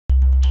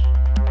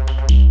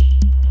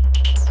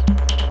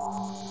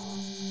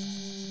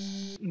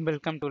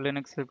Welcome to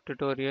Linux Help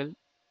tutorial.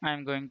 I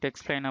am going to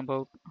explain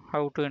about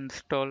how to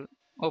install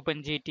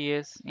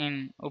OpenGTS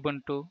in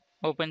Ubuntu.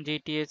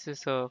 OpenGTS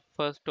is a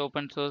first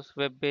open source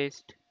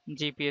web-based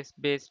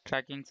GPS-based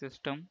tracking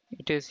system.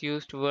 It is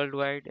used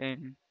worldwide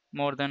in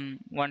more than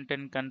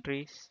 110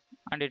 countries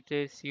and it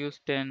is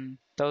used in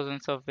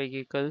thousands of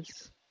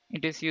vehicles.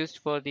 It is used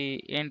for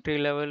the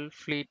entry-level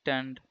fleet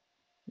and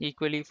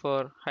equally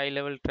for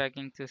high-level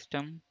tracking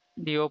system.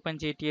 The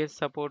OpenGTS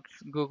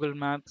supports Google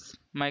Maps,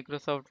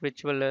 Microsoft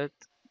Virtual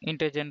Earth.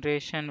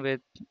 Integration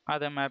with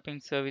other mapping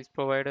service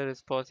provider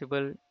is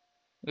possible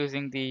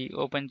using the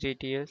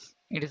OpenGTS.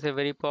 It is a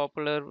very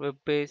popular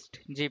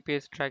web-based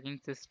GPS tracking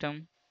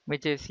system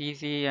which is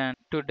easy and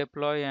to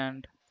deploy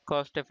and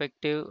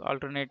cost-effective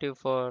alternative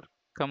for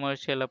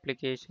commercial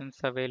applications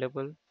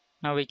available.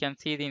 Now we can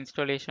see the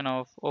installation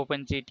of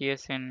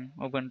OpenGTS in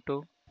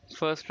Ubuntu.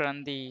 First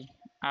run the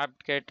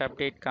apt-get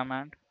update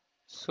command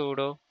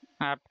sudo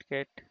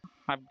apt-get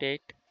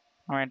update.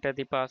 Now enter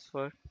the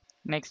password.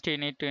 Next you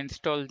need to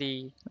install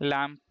the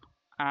lamp,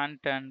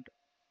 ant and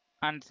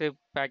unzip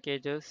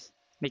packages.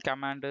 The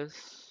command is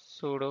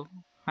sudo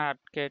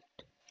apt-get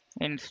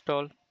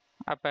install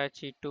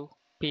Apache 2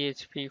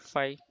 PHP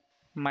 5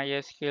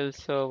 MySQL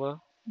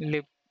server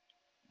lib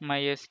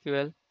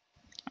mysql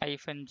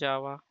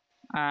 -java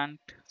ant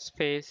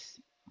space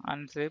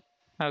unzip.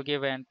 Now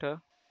give enter.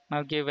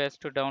 Now give S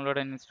to download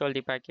and install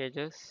the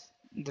packages.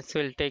 This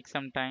will take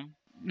some time.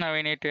 Now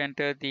we need to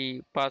enter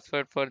the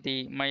password for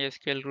the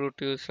MySQL root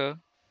user.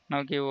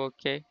 Now give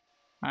OK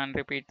and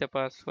repeat the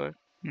password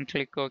and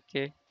click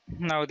OK.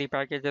 Now the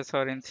packages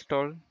are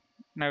installed.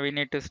 Now we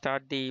need to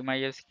start the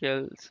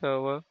MySQL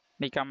server.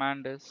 The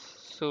command is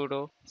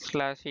sudo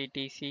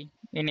 /etc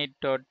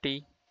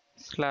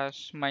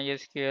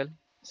init.d/mysql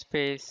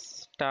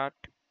space start.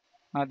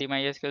 Now the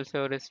MySQL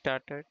server is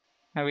started.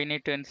 Now we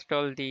need to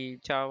install the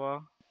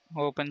Java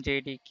Open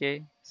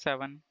Jdk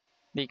 7.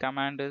 The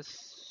command is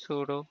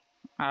sudo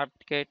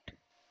apt-get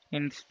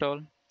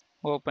install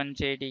Open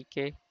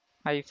Jdk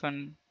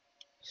 -7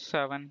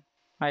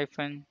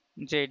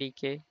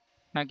 -jdk.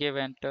 Now give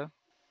enter.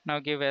 Now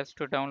give S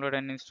to download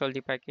and install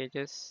the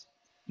packages.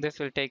 This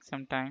will take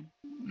some time.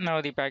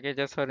 Now the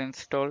packages are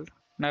installed.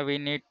 Now we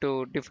need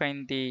to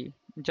define the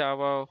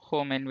Java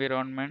home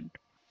environment.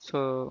 So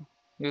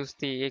use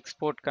the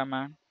export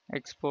command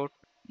export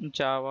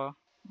java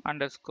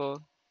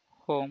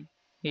 _home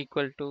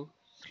equal to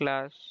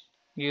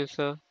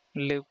 /user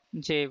lib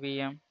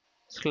jvm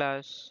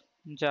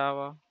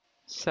 /java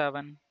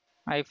 7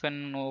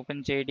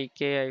 -openjdk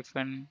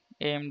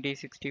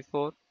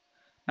 -amd64.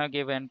 Now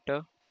give enter.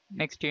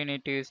 Next you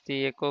need to use the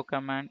echo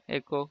command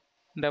echo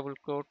double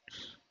quotes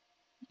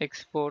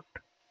export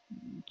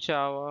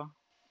java.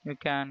 You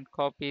can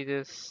copy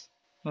this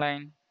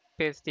line,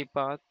 paste the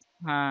path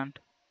and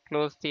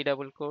close the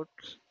double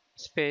quotes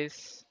space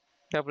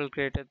double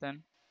greater than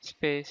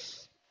space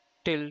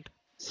tilde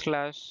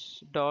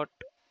 /dot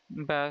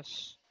bash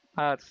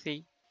rc.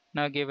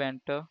 Now give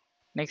enter.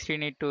 Next you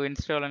need to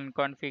install and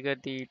configure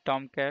the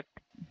Tomcat.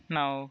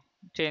 Now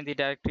change the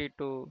directory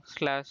to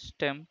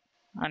 /temp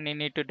and you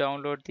need to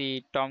download the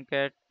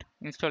Tomcat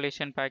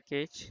installation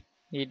package.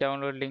 The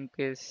download link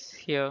is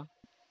here.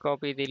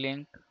 Copy the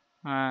link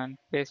and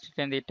paste it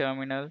in the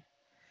terminal.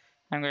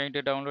 I'm going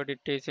to download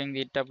it using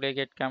the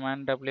wget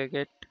command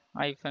wget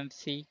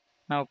 -c.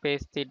 Now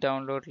paste the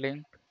download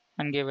link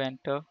and give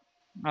enter.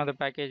 Now the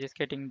package is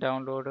getting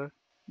downloaded.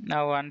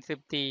 Now unzip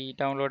the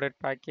downloaded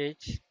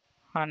package.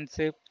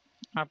 Unzip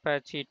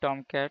Apache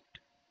Tomcat.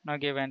 Now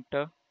give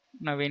enter.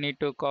 Now we need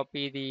to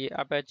copy the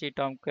Apache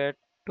Tomcat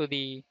to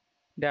the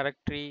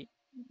directory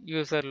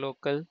user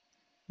local.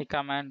 The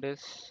command is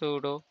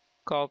sudo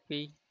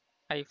copy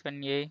 -a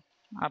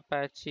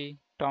Apache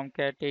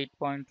Tomcat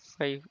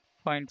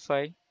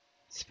 8.5.5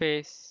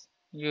 space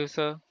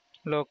user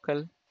local.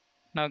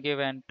 Now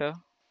give enter.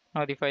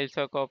 Now the files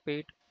are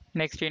copied.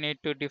 Next you need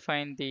to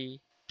define the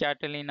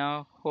Catalina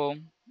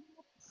home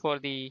for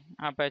the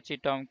Apache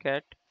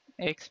Tomcat.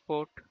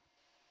 Export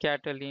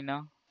Catalina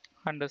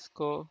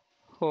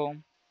 _home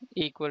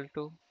equal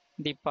to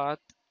the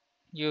path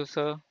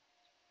user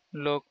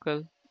local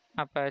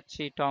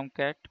Apache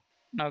Tomcat.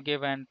 Now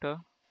give enter.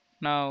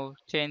 Now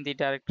change the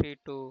directory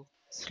to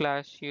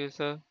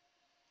 /user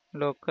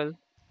local.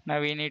 Now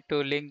we need to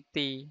link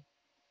the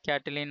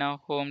Catalina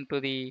home to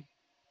the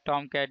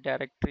Tomcat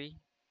directory.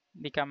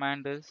 The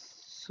command is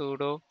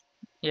sudo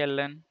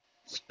ln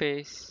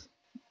space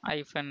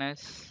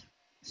 -s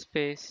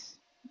space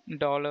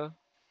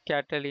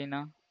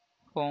 $Catalina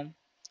home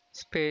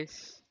space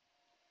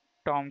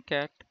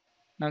Tomcat.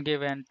 Now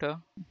give enter.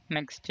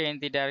 Next change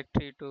the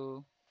directory to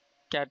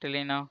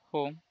Catalina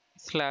home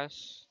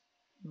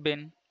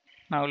 /bin.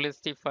 Now list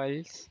the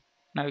files.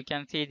 Now you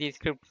can see the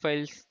script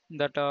files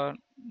that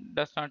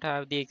does not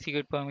have the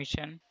execute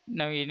permission.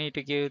 Now you need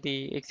to give the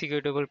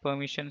executable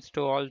permissions to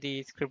all the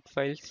script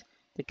files.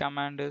 The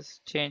command is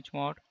change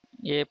mode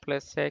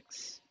a+x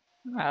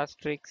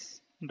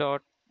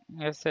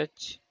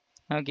 *.sh.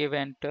 Now give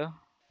enter.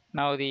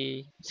 Now the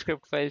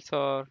script files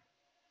are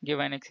give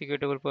an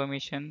executable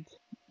permissions.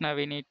 Now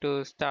we need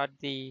to start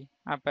the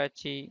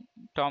Apache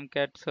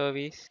Tomcat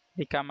service.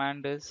 The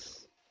command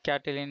is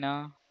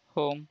Catalina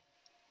home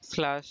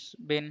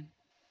 /bin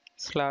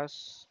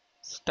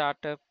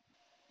 /startup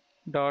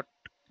dot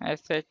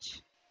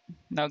sh.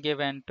 Now give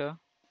enter.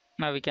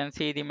 Now we can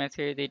see the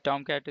message the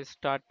Tomcat is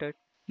started.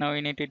 Now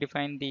we need to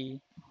define the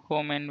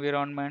home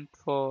environment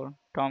for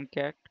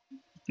Tomcat.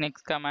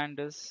 Next command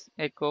is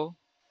echo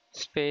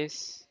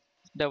space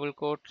double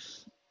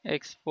quotes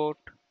export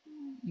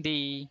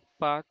the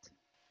path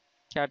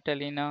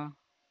Catalina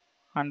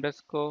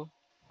underscore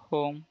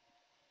home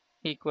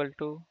equal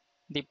to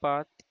the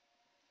path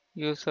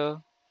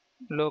user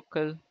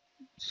local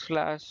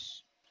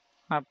slash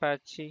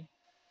Apache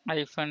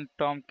hyphen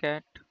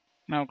Tomcat.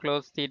 Now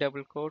close the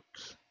double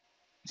quotes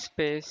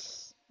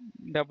space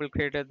double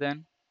greater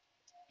than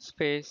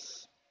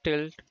space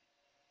tilde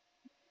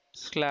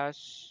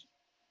slash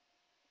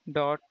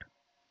dot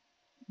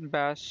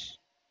bash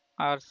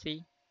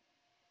rc.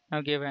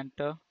 Now give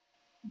enter.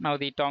 Now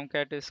the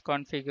Tomcat is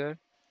configured.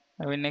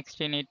 We next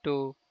we need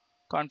to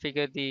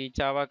configure the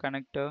Java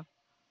connector.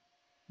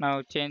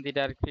 Now change the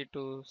directory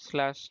to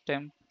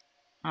 /temp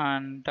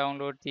and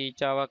download the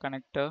Java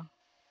connector.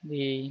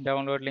 The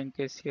download link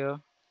is here.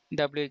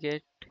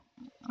 wget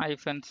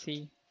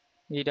 -c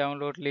the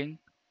download link.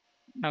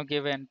 Now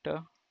give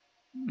enter.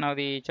 Now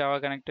the Java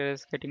connector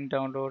is getting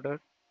downloaded.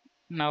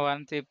 Now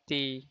unzip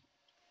the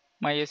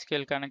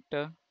MySQL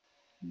connector.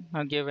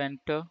 Now give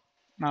enter.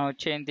 Now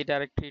change the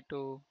directory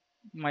to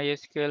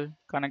MySQL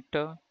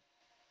connector.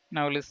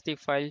 Now list the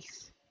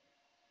files.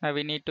 Now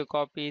we need to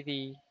copy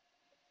the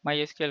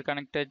MySQL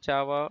connector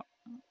java.jar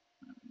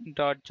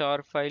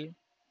file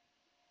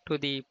to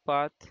the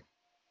path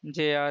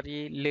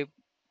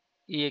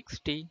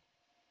jre-lib-ext.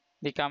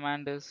 The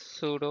command is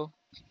sudo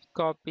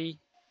copy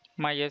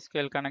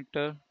MySQL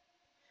connector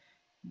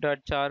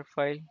 .jar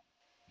file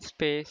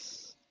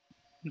space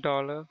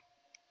dollar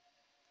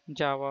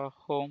java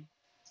home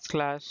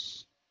slash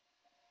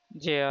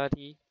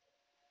jre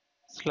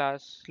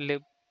slash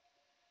lib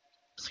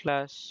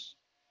slash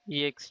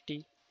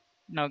ext.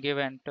 Now give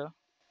enter.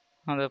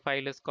 Now the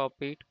file is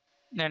copied.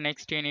 Then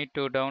next you need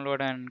to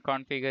download and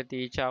configure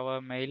the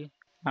Java mail.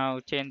 Now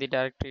change the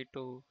directory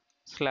to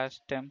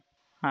 /temp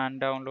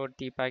and download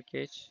the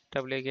package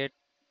wget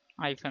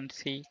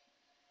 -c.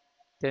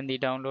 Then the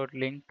download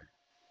link.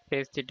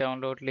 Paste the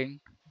download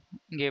link.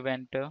 Give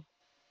enter.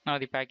 Now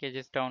the package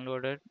is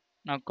downloaded.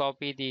 Now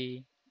copy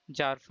the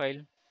jar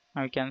file.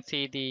 Now you can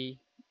see the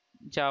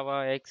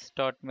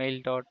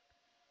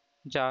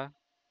javax.mail.jar.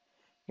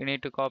 You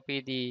need to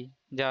copy the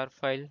jar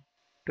file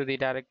to the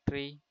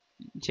directory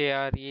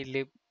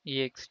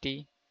jre-lib-ext.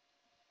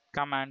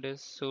 Command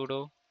is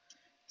sudo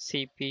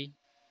cp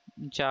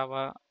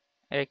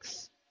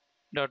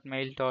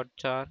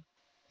javax.mail.jar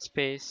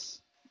space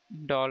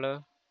dollar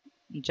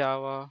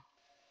java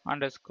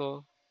underscore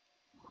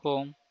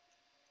home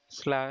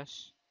slash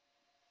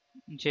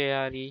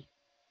jre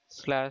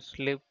slash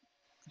lib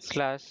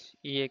slash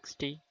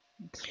ext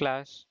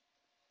slash.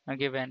 Now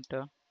give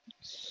enter.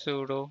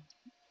 Sudo.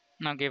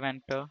 Now give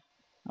enter.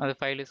 Now the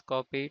file is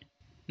copied.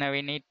 Now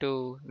we need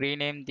to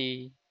rename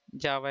the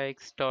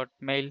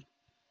javax.mail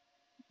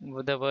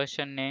with the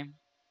version name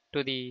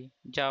to the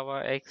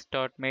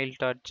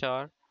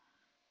javax.mail.jar.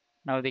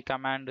 Now the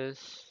command is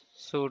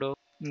sudo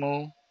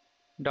move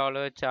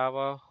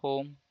 $java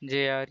home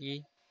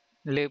jre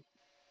lib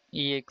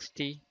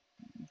ext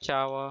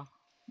java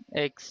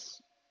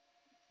x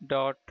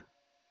dot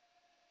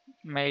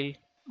mail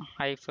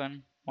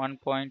hyphen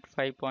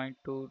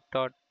 1.5.2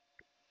 dot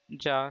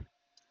jar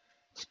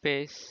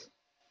space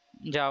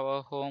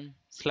java home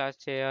slash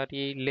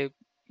jre lib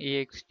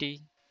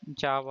ext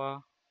java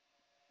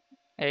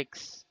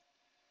x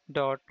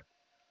dot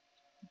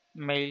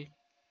mail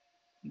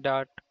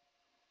dot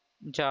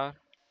jar.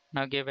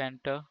 Now give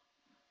enter.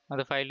 Now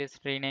the file is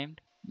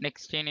renamed.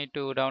 Next you need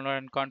to download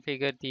and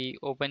configure the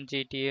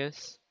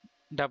OpenGTS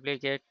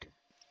wget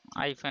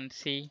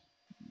 -c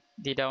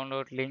the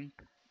download link.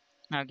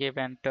 Now give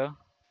enter.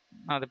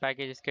 Now the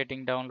package is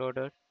getting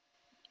downloaded.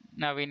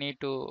 Now we need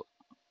to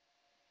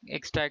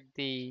extract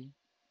the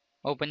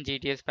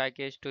OpenGTS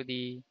package to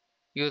the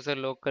user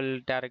local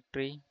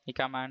directory. The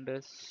command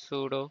is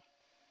sudo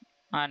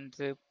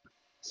unzip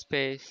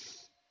space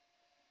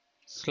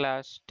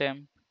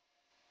 /temp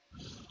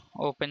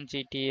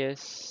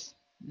OpenGTS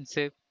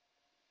zip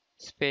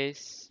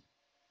space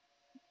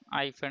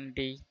 -d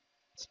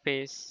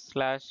space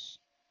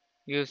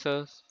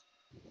 /users.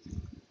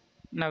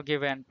 Now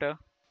give enter.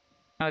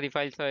 Now the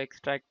files are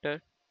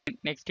extracted.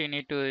 Next you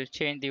need to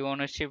change the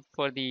ownership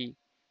for the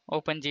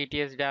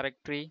OpenGTS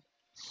directory.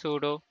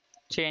 Sudo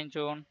change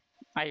own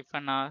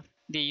 -r.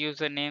 The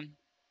username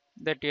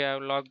that you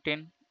have logged in,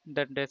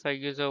 that is a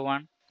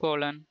user1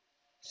 colon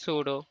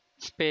sudo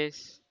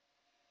space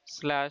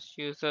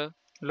 /user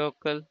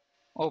local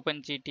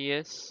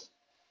OpenGTS.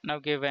 Now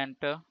give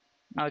enter.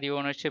 Now the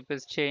ownership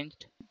is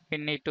changed. We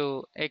need to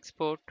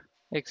export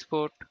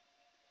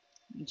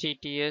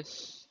GTS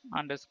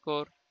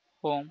underscore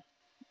home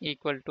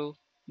equal to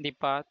the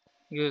path,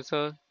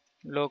 user,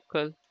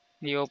 local,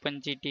 the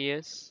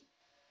OpenGTS.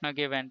 Now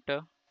give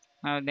enter.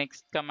 Now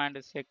next command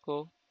is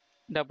echo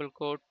double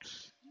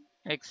quotes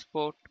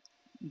export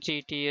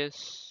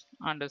GTS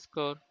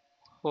underscore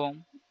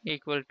home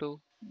equal to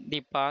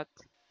the path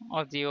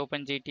of the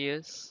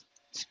OpenGTS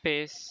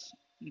space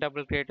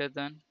double greater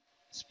than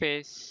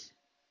space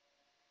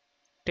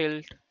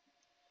tilde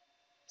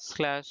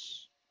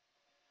slash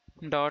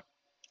dot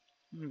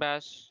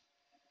bash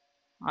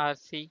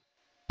rc.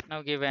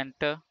 Now give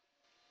enter.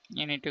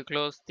 You need to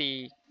close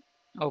the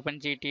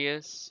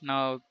OpenGTS.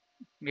 Now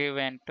give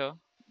enter.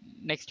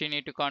 Next you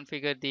need to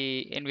configure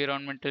the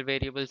environmental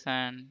variables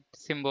and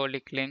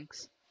symbolic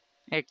links.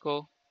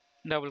 Echo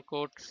double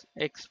quotes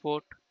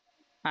export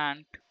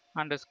ant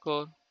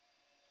underscore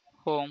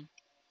home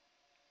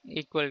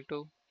equal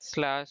to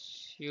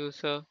slash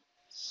user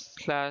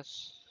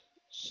slash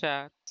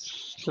share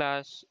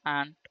slash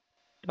ant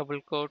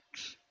double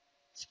quotes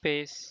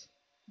space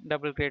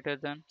double greater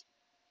than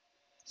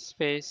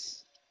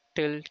space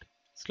tilde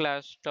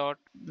slash dot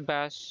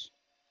bash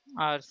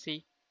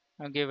rc.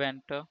 Now give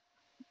enter.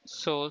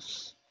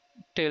 Source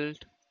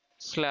tilde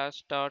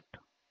slash dot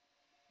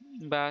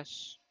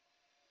bash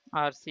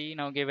rc.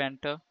 Now give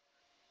enter.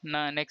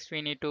 Now next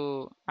we need to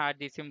add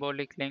the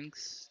symbolic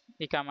links.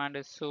 The command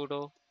is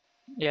sudo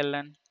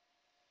ln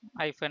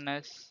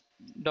 -s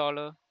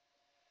dollar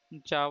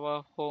java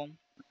home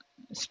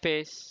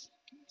space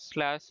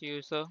slash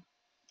user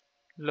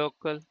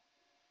local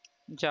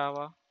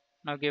java.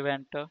 Now give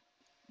enter.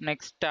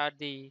 Next add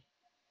the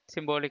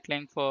symbolic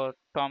link for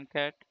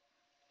Tomcat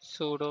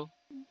sudo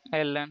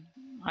ln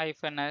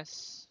 -s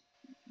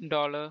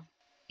dollar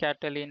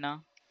Catalina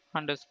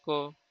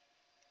underscore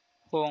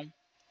home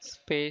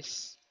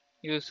space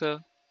user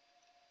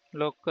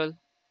local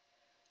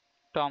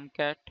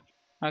Tomcat.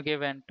 Now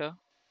give enter.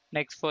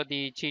 Next for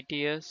the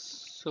GTS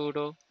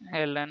sudo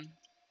ln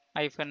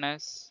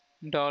 -s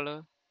dollar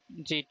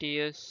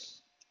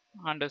GTS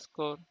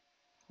underscore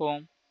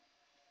home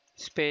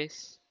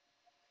space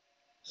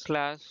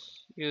slash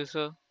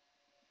user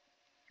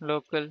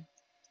local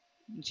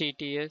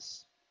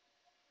GTS.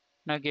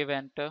 Now give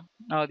enter.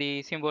 Now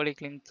the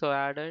symbolic links are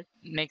added.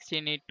 Next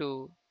you need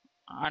to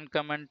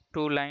uncomment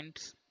two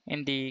lines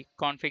in the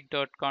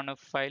config.conf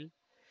file,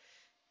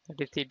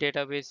 that is the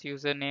database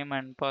username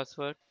and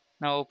password.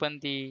 Now open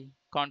the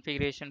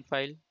configuration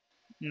file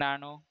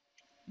nano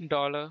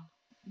dollar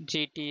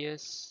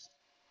gts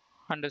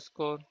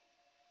underscore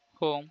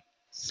home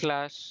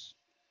slash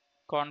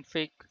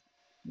config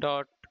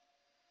dot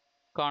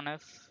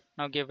conf.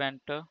 Now give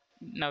enter.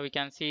 Now we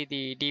can see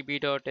the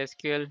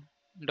db.sql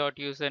dot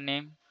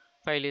username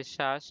file is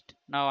hashed.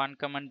 Now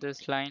uncomment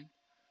this line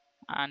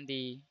and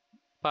the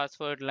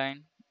password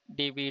line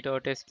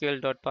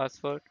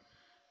db.sql.password.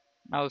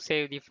 Now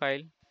save the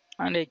file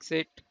and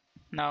exit.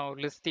 Now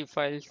list the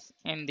files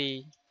in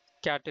the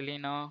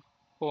Catalina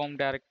home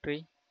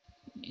directory.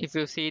 If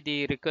you see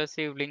the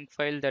recursive link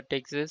file that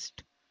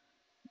exists,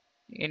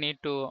 you need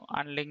to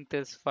unlink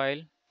this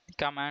file. The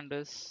command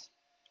is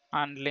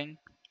unlink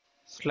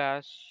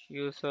slash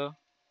user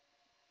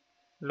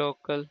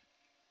local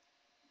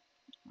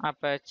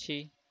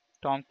Apache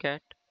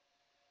Tomcat,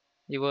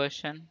 the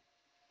version,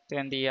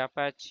 then the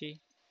Apache,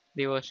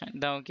 the version.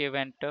 Now give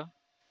enter.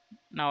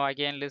 Now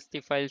again list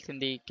the files in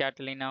the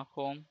Catalina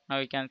home. Now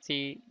you can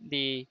see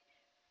the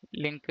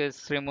link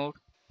is removed.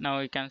 Now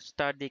you can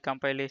start the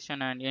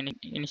compilation and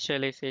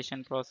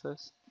initialization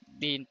process.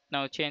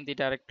 Now change the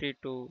directory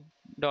to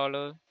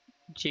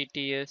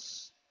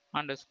 $gts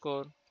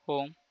underscore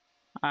home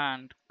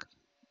and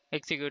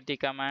execute the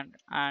command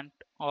and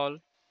all.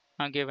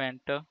 Now give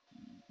enter.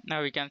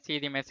 Now we can see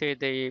the message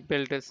the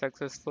build is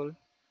successful.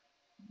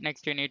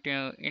 Next you need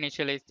to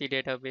initialize the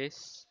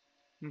database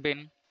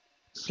bin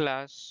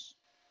slash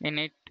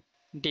init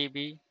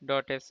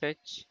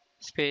db.sh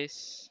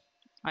space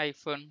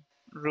hyphen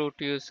root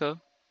user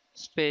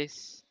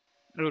space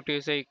root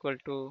user equal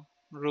to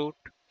root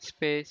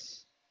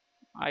space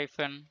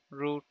hyphen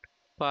root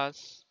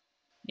pass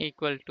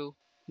equal to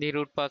the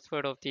root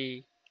password of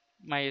the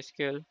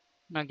MySQL.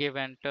 Now give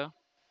enter.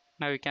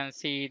 Now we can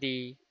see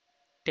the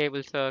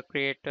tables are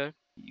created.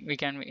 We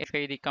can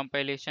verify the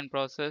compilation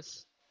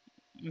process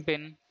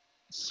bin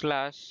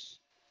slash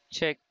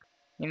check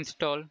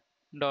install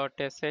dot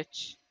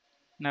sh.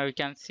 Now you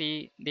can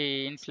see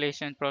the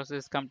installation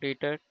process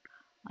completed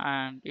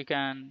and you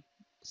can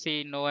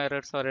see no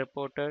errors are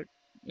reported.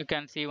 You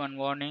can see one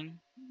warning.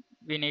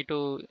 We need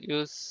to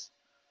use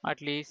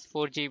at least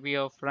 4 GB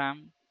of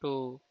RAM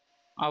to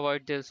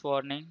avoid this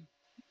warning,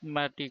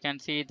 but you can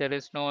see there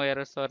is no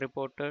errors are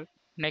reported.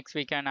 Next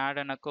we can add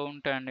an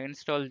account and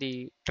install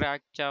the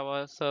track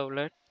Java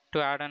servlet.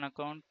 To add an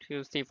account,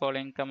 use the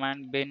following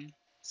command bin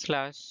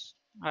slash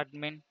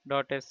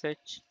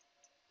admin.sh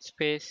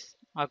space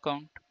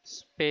account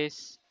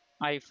space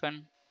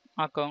hyphen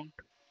account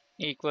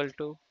equal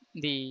to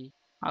the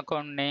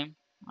account name.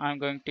 I'm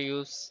going to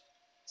use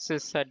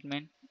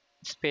sysadmin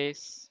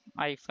space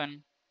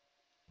hyphen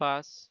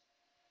pass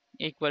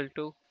equal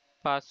to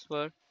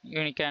password.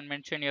 You can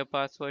mention your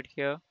password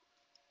here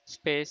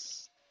space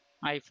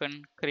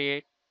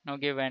 -create. Now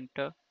give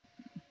enter.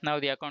 Now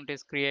the account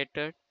is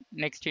created.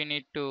 Next you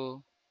need to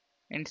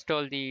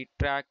install the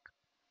track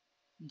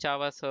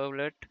Java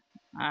servlet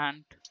and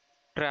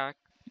track.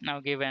 Now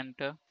give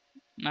enter.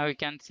 Now you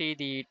can see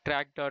the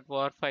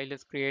track.war file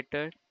is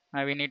created.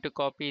 Now we need to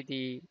copy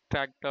the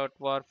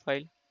track.war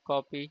file.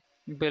 Copy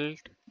build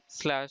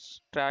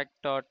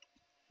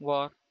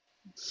 /track.war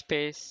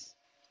space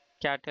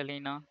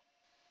Catalina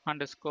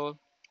underscore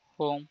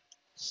home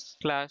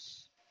slash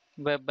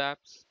web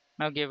apps.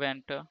 Now give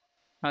enter.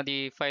 Now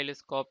the file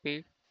is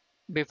copied.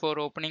 Before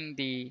opening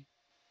the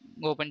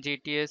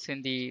OpenGTS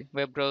in the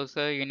web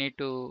browser, you need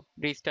to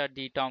restart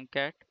the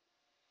Tomcat.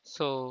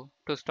 So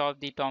to stop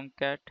the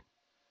Tomcat,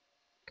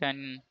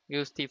 can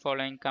use the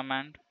following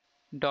command: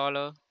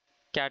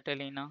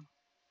 $Catalina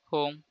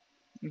home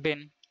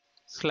bin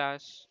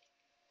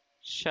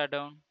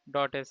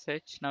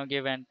 /shutdown.sh. Now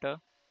give enter.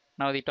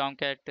 Now the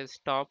Tomcat is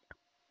stopped.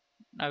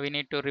 Now we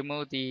need to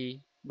remove the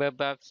web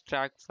apps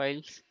track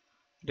files.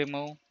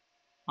 Remove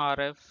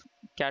rf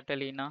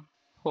Catalina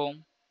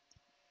home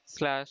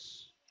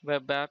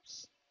 /web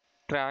apps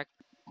track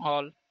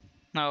all.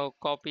 Now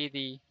copy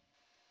the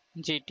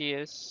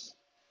GTS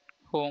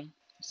home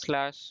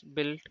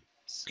 /build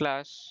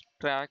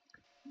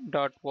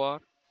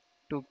 /track.war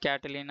to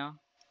Catalina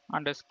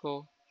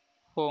underscore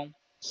home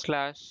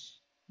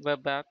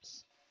 /web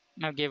apps.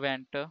 Now give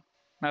enter.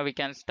 Now we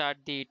can start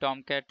the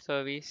Tomcat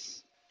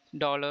service.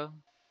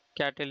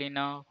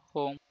 $Catalina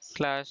home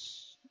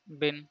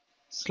 /bin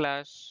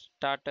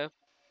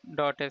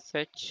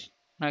 /startup.sh.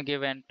 Now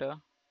give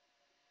enter.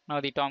 Now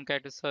the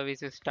Tomcat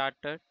service is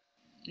started.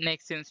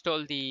 Next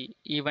install the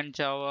event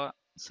Java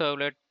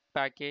servlet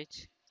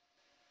package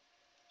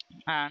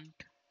and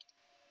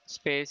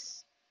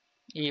space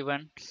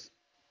events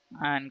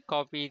and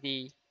copy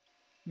the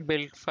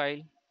build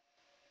file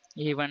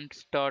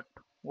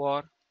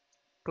events.war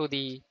to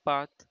the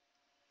path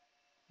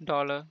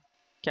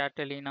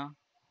 $Catalina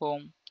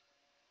home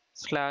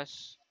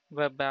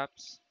 /web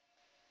apps.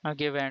 Now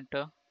give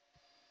enter.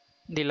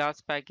 The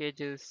last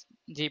package is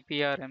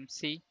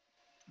gprmc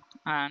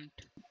and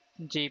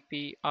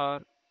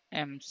gprmc.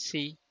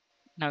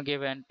 Now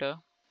give enter.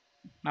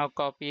 Now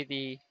copy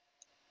the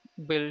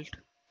build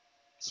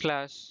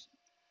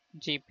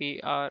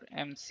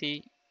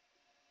 /gprmc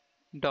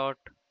dot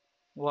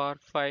war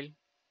file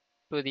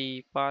to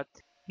the path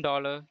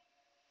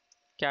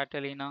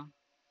 $Catalina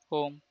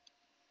home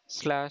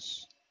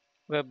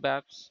 /web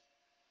apps.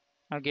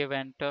 Now give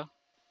enter.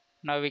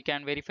 Now we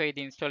can verify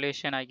the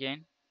installation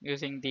again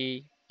using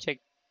the check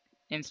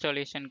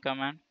installation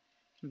command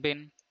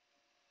bin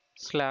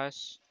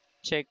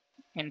 /check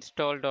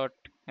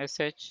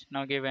install.sh.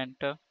 Now give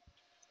enter.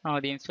 Now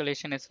the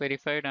installation is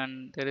verified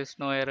and there is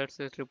no errors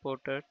is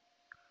reported.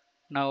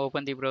 Now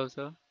open the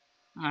browser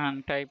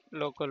and type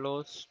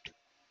localhost :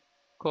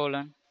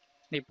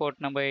 the port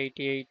number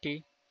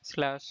 8080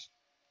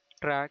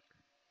 /track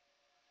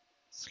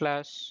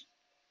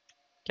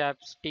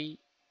 /caps_t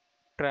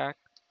track.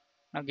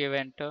 Now give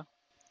enter.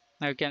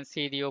 Now you can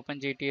see the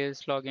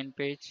OpenGTS login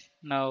page.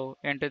 Now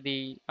enter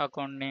the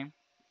account name,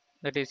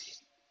 that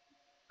is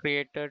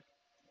created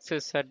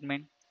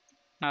sysadmin.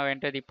 Now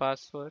enter the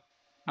password.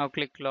 Now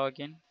click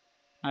login.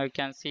 Now you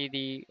can see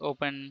the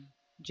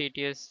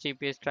OpenGTS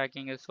GPS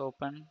tracking is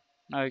open.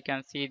 Now you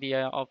can see the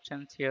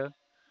options here: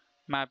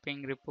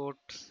 mapping,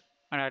 reports,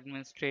 and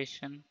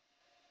administration.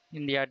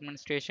 In the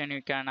administration,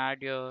 you can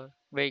add your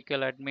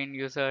vehicle admin,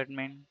 user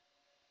admin,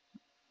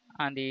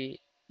 and the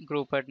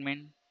group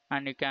admin,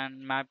 and you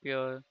can map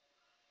your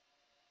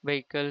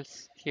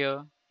vehicles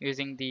here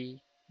using the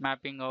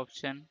mapping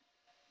option.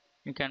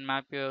 You can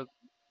map your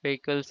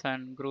vehicles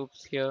and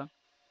groups here,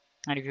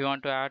 and if you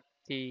want to add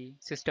the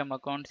system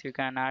accounts, you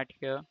can add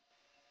here.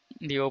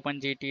 The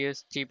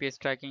OpenGTS GPS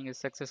tracking is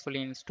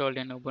successfully installed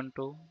in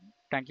Ubuntu.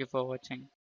 Thank you for watching.